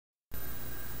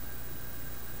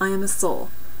I am a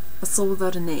soul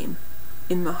without a name.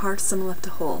 In my heart some left a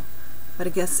hole, but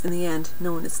I guess in the end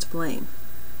no one is to blame.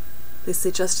 They say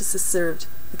justice is served,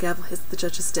 the gavel hits the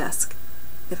judge's desk.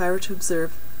 If I were to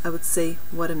observe, I would say,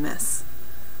 what a mess.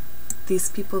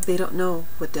 These people, they don't know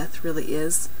what death really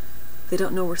is. They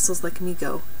don't know where souls like me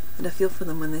go, and I feel for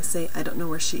them when they say, I don't know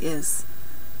where she is.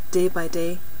 Day by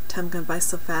day, time gone by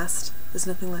so fast, there's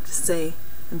nothing left to say,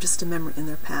 I'm just a memory in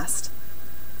their past.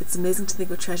 It's amazing to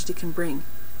think what tragedy can bring,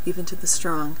 even to the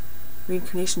strong.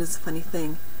 Reincarnation is a funny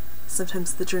thing.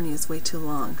 Sometimes the journey is way too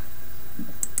long.